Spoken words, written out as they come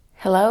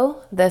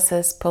Hello, this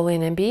is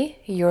Paulina B.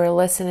 You're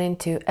listening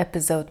to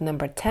episode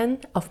number 10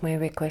 of my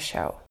weekly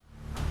show.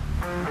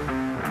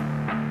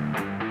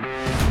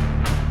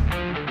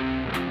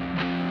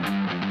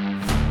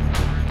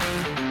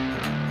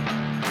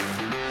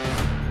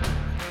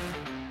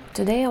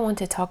 Today I want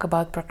to talk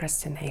about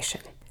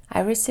procrastination. I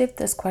received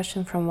this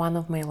question from one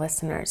of my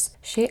listeners.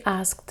 She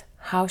asked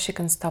how she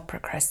can stop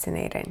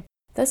procrastinating.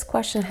 This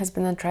question has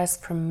been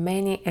addressed from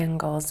many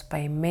angles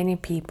by many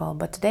people,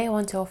 but today I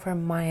want to offer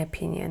my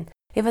opinion,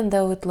 even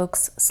though it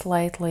looks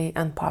slightly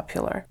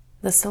unpopular.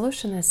 The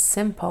solution is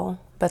simple,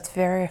 but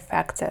very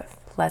effective.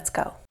 Let's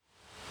go.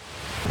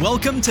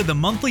 Welcome to the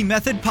Monthly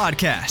Method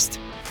Podcast.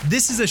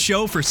 This is a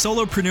show for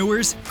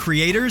solopreneurs,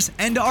 creators,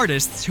 and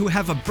artists who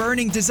have a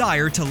burning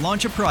desire to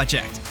launch a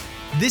project.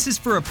 This is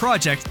for a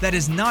project that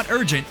is not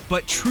urgent,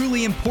 but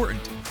truly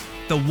important.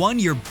 The one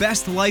your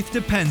best life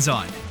depends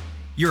on.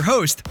 Your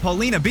host,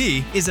 Paulina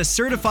B., is a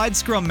certified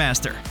Scrum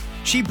Master.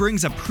 She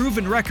brings a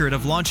proven record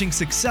of launching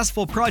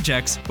successful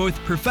projects, both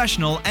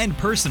professional and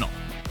personal.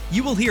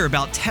 You will hear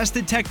about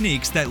tested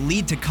techniques that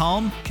lead to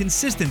calm,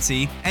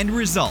 consistency, and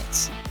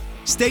results.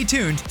 Stay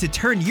tuned to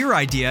turn your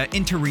idea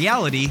into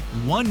reality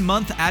 1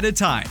 month at a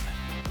time.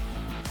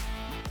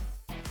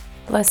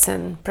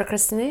 Listen,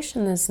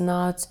 procrastination is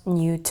not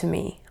new to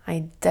me.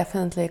 I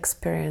definitely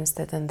experienced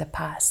it in the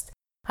past.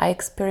 I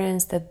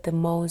experienced it the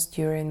most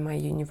during my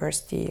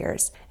university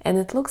years, and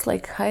it looks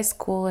like high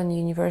school and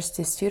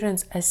university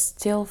students are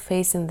still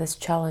facing this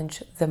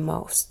challenge the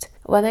most.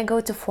 When I go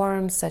to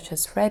forums such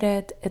as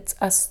Reddit, it's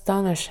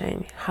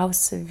astonishing how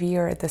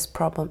severe this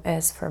problem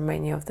is for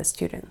many of the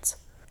students.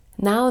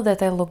 Now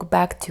that I look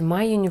back to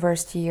my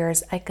university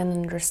years, I can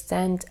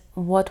understand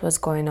what was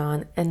going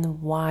on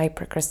and why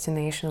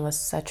procrastination was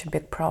such a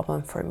big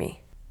problem for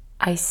me.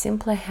 I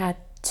simply had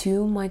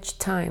too much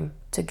time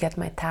to get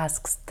my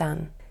tasks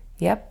done.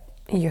 Yep,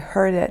 you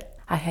heard it.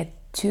 I had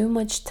too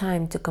much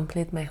time to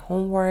complete my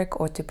homework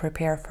or to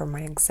prepare for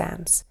my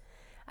exams.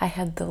 I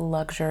had the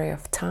luxury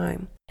of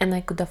time, and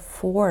I could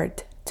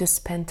afford to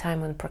spend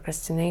time on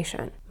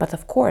procrastination. But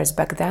of course,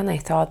 back then I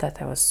thought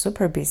that I was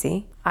super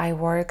busy. I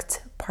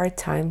worked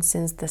part-time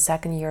since the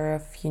second year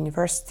of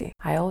university.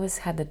 I always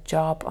had a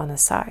job on the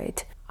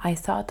side. I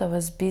thought I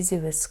was busy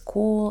with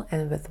school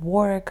and with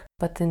work,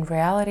 but in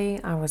reality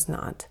I was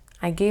not.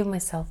 I gave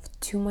myself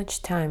too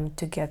much time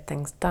to get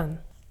things done.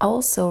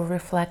 Also,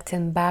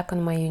 reflecting back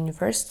on my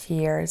university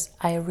years,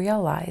 I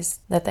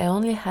realized that I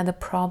only had a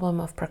problem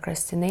of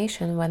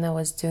procrastination when I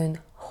was doing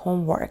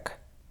homework.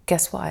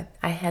 Guess what?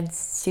 I had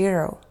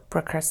zero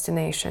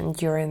procrastination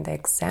during the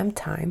exam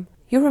time.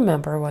 You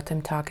remember what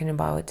I'm talking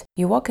about.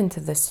 You walk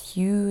into this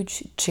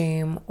huge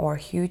gym or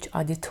huge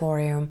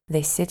auditorium,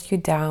 they sit you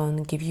down,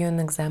 give you an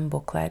exam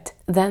booklet,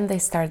 then they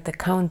start the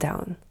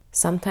countdown.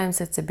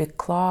 Sometimes it's a big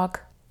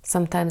clock,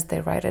 sometimes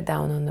they write it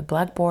down on the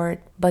blackboard,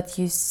 but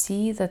you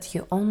see that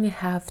you only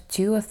have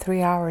 2 or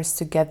 3 hours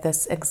to get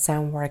this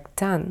exam work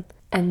done.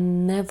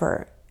 And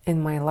never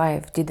in my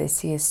life did I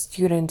see a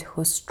student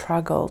who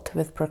struggled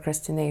with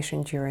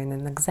procrastination during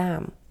an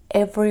exam.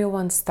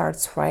 Everyone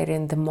starts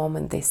writing the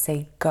moment they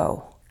say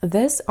go.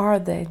 These are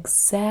the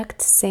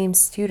exact same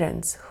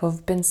students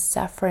who've been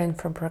suffering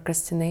from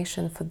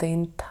procrastination for the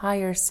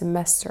entire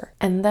semester.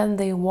 And then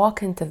they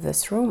walk into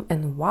this room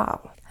and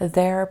wow,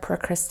 their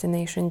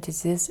procrastination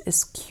disease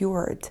is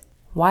cured.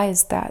 Why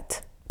is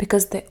that?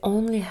 Because they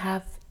only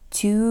have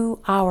 2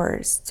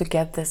 hours to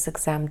get this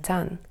exam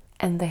done,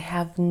 and they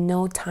have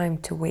no time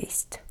to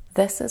waste.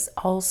 This is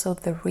also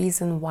the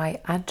reason why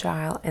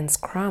Agile and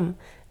Scrum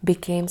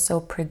became so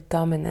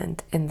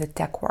predominant in the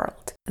tech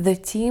world. The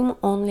team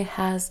only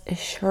has a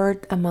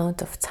short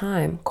amount of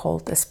time,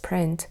 called a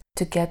sprint,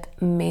 to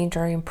get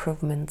major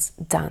improvements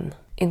done.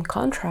 In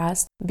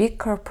contrast, big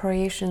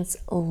corporations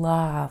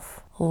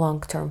love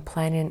long-term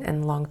planning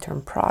and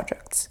long-term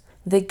projects.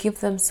 They give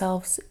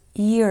themselves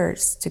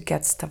years to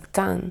get stuff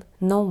done.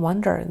 No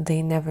wonder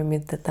they never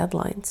meet the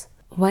deadlines.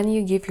 When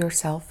you give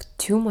yourself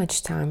too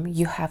much time,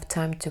 you have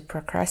time to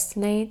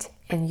procrastinate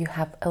and you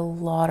have a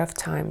lot of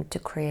time to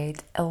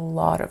create a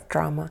lot of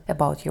drama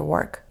about your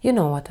work. You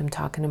know what I'm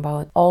talking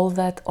about. All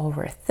that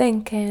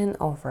overthinking,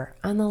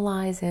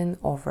 overanalyzing,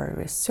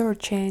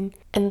 over-researching.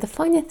 And the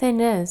funny thing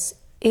is,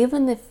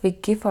 even if we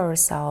give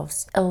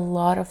ourselves a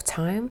lot of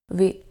time,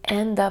 we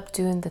end up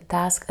doing the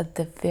task at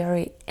the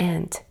very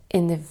end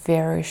in a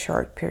very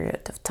short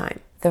period of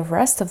time. The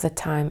rest of the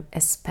time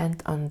is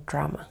spent on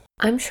drama.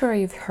 I'm sure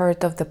you've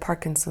heard of the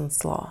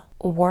Parkinson's law.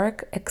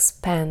 Work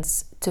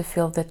expands to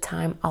fill the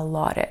time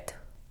allotted.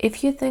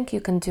 If you think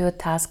you can do a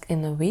task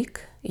in a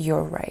week,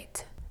 you're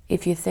right.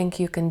 If you think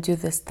you can do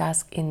this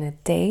task in a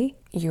day,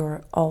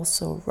 you're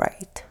also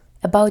right.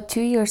 About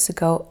 2 years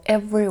ago,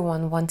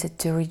 everyone wanted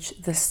to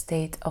reach the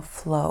state of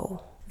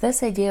flow.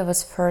 This idea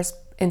was first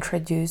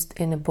introduced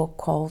in a book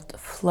called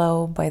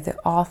Flow by the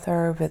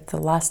author with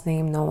the last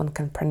name no one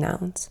can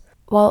pronounce.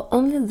 While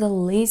only the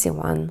lazy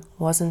one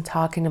wasn't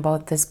talking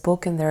about this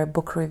book in their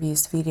book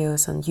reviews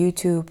videos on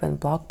YouTube and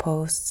blog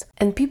posts,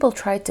 and people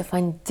tried to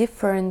find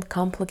different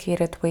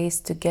complicated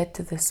ways to get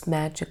to this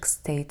magic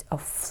state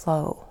of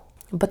flow.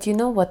 But you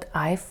know what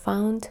I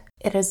found?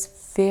 It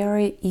is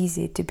very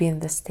easy to be in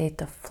the state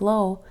of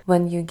flow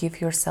when you give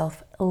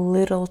yourself a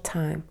little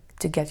time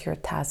to get your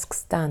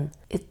tasks done.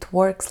 It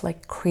works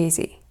like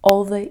crazy.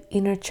 All the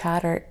inner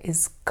chatter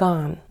is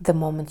gone the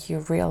moment you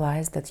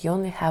realize that you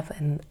only have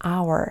an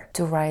hour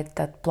to write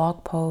that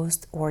blog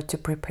post or to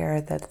prepare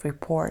that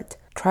report.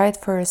 Try it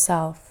for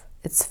yourself.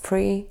 It's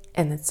free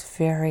and it's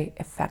very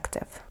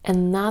effective.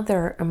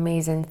 Another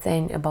amazing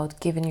thing about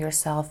giving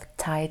yourself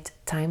tight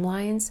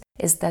timelines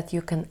is that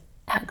you can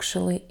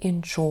actually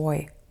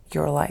enjoy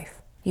your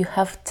life. You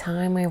have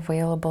time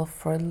available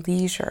for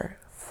leisure,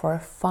 for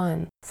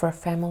fun, for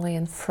family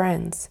and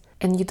friends.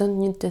 And you don't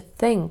need to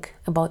think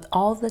about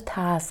all the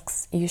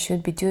tasks you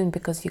should be doing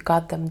because you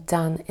got them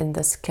done in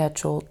the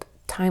scheduled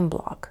time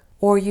block.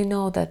 Or you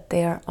know that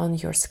they are on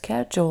your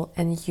schedule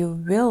and you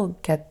will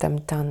get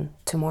them done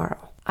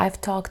tomorrow. I've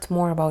talked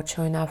more about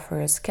showing up for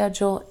your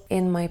schedule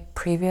in my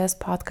previous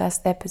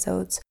podcast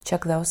episodes.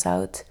 Check those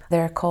out.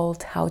 They're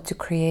called How to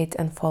Create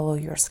and Follow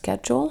Your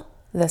Schedule.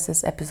 This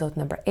is episode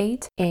number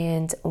 8,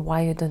 and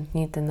Why You Don't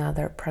Need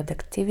Another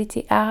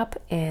Productivity App,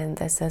 and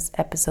this is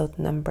episode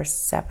number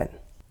 7.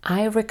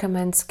 I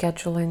recommend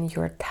scheduling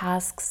your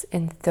tasks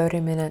in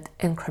 30-minute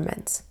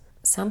increments.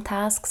 Some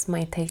tasks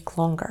might take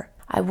longer.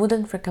 I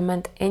wouldn't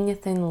recommend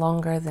anything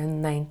longer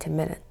than 90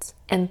 minutes.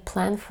 And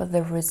plan for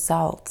the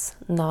results,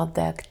 not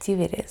the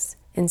activities.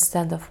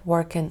 Instead of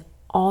working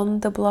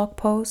on the blog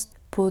post,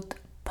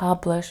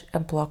 publish a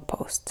blog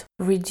post.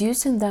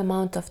 Reducing the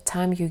amount of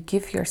time you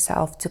give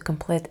yourself to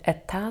complete a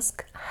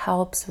task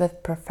helps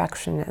with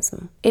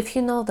perfectionism. If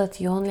you know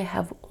that you only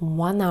have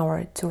 1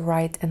 hour to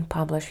write and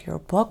publish your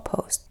blog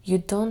post, you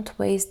don't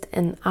waste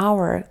an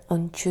hour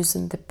on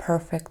choosing the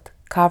perfect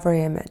cover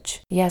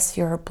image. Yes,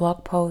 your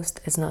blog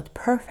post is not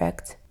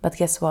perfect, but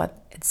guess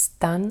what? It's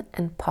done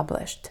and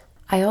published.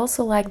 I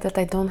also like that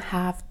I don't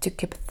have to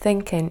keep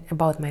thinking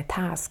about my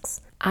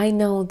tasks. I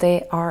know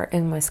they are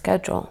in my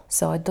schedule,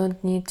 so I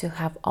don't need to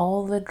have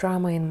all the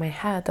drama in my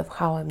head of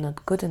how I'm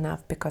not good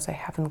enough because I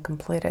haven't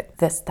completed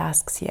these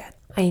tasks yet.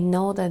 I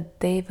know that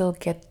they will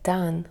get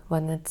done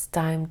when it's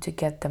time to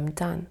get them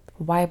done.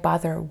 Why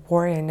bother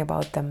worrying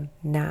about them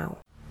now?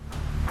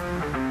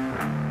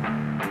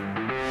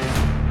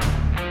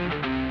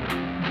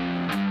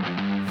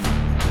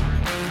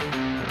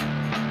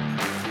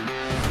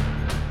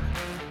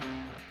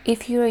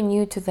 If you are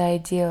new to the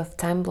idea of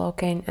time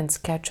blocking and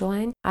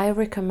scheduling, I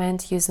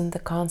recommend using the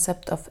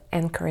concept of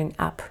anchoring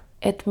up.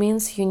 It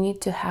means you need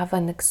to have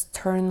an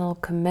external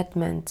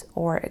commitment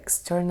or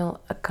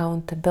external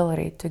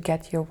accountability to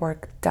get your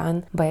work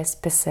done by a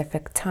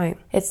specific time.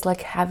 It's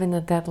like having a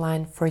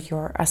deadline for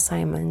your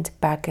assignment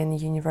back in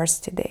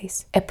university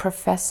days. A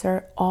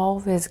professor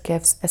always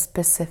gives a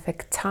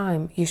specific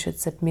time you should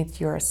submit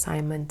your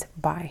assignment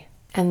by.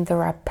 And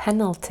there are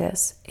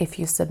penalties if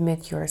you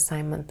submit your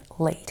assignment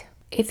late.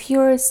 If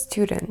you're a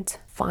student,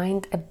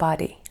 find a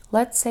buddy.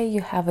 Let's say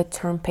you have a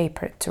term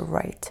paper to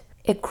write.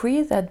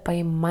 Agree that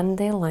by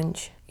Monday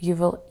lunch, you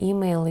will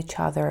email each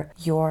other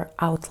your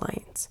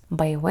outlines.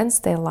 By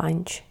Wednesday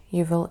lunch,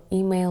 you will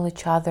email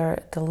each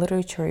other the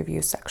literature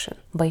review section.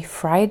 By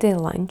Friday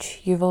lunch,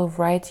 you will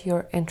write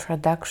your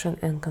introduction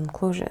and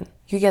conclusion.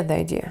 You get the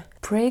idea.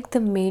 Break the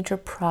major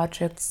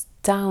projects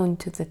down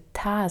to the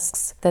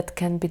tasks that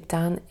can be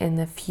done in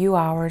a few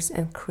hours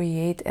and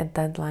create a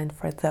deadline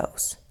for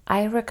those.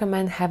 I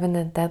recommend having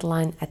a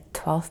deadline at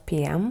 12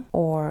 p.m.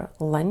 or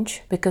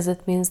lunch because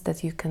it means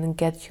that you can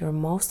get your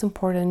most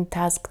important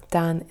task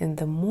done in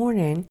the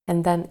morning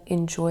and then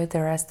enjoy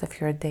the rest of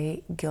your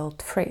day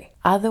guilt-free.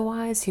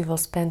 Otherwise, you will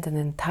spend an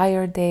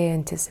entire day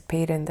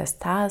anticipating this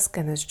task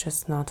and it's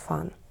just not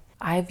fun.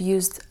 I've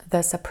used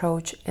this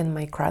approach in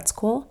my grad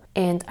school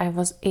and I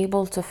was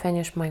able to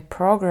finish my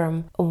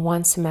program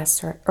 1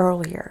 semester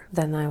earlier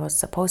than I was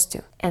supposed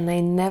to. And I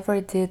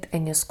never did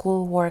any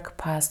schoolwork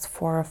past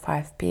 4 or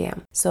 5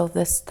 p.m. So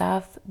this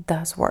stuff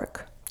does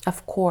work.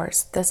 Of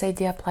course, this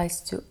idea applies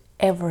to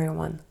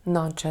everyone,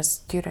 not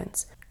just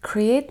students.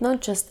 Create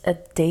not just a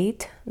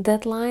date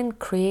deadline,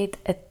 create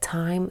a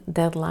time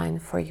deadline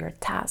for your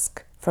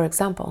task. For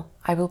example,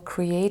 I will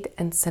create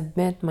and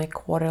submit my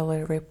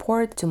quarterly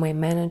report to my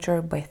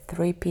manager by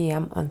 3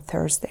 p.m. on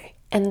Thursday.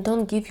 And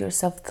don't give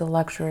yourself the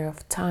luxury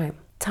of time.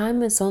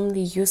 Time is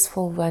only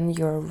useful when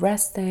you're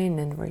resting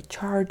and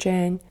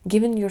recharging.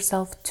 Giving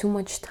yourself too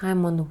much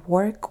time on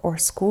work or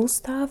school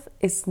stuff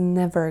is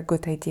never a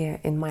good idea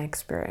in my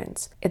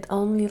experience. It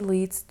only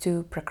leads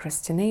to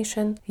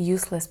procrastination,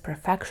 useless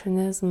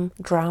perfectionism,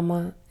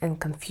 drama, and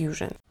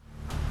confusion.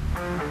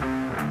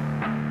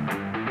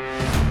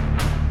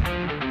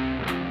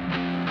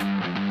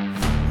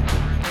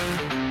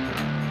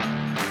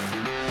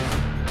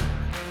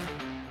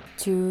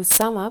 To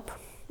sum up,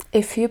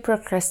 if you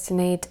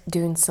procrastinate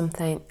doing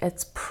something,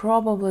 it's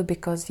probably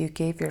because you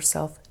gave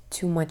yourself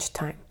too much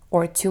time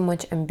or too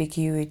much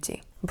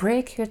ambiguity.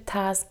 Break your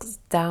tasks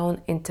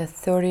down into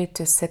 30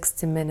 to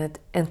 60 minute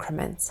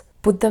increments.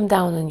 Put them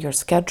down on your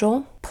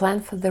schedule. Plan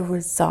for the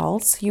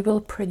results you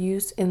will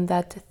produce in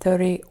that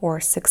 30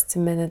 or 60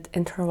 minute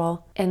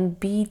interval and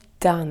be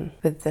done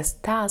with this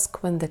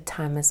task when the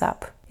time is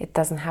up. It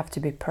doesn't have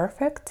to be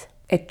perfect,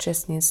 it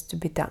just needs to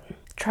be done.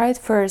 Try it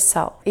for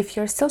yourself. If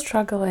you're still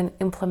struggling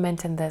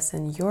implementing this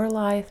in your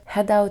life,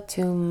 head out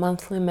to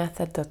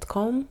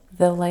monthlymethod.com.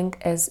 The link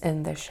is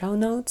in the show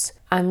notes.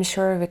 I'm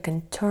sure we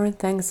can turn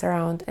things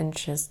around in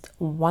just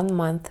 1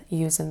 month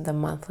using the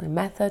monthly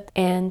method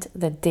and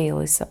the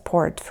daily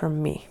support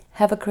from me.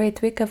 Have a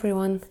great week,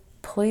 everyone.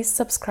 Please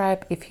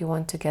subscribe if you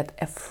want to get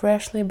a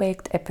freshly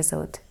baked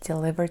episode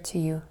delivered to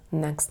you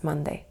next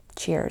Monday.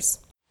 Cheers.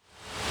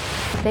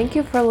 Thank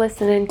you for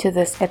listening to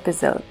this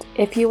episode.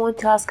 If you want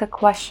to ask a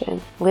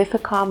question, leave a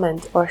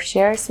comment, or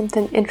share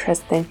something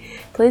interesting,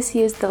 please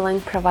use the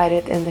link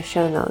provided in the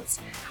show notes.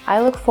 I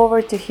look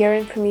forward to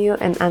hearing from you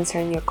and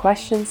answering your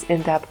questions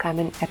in the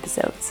upcoming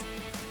episodes.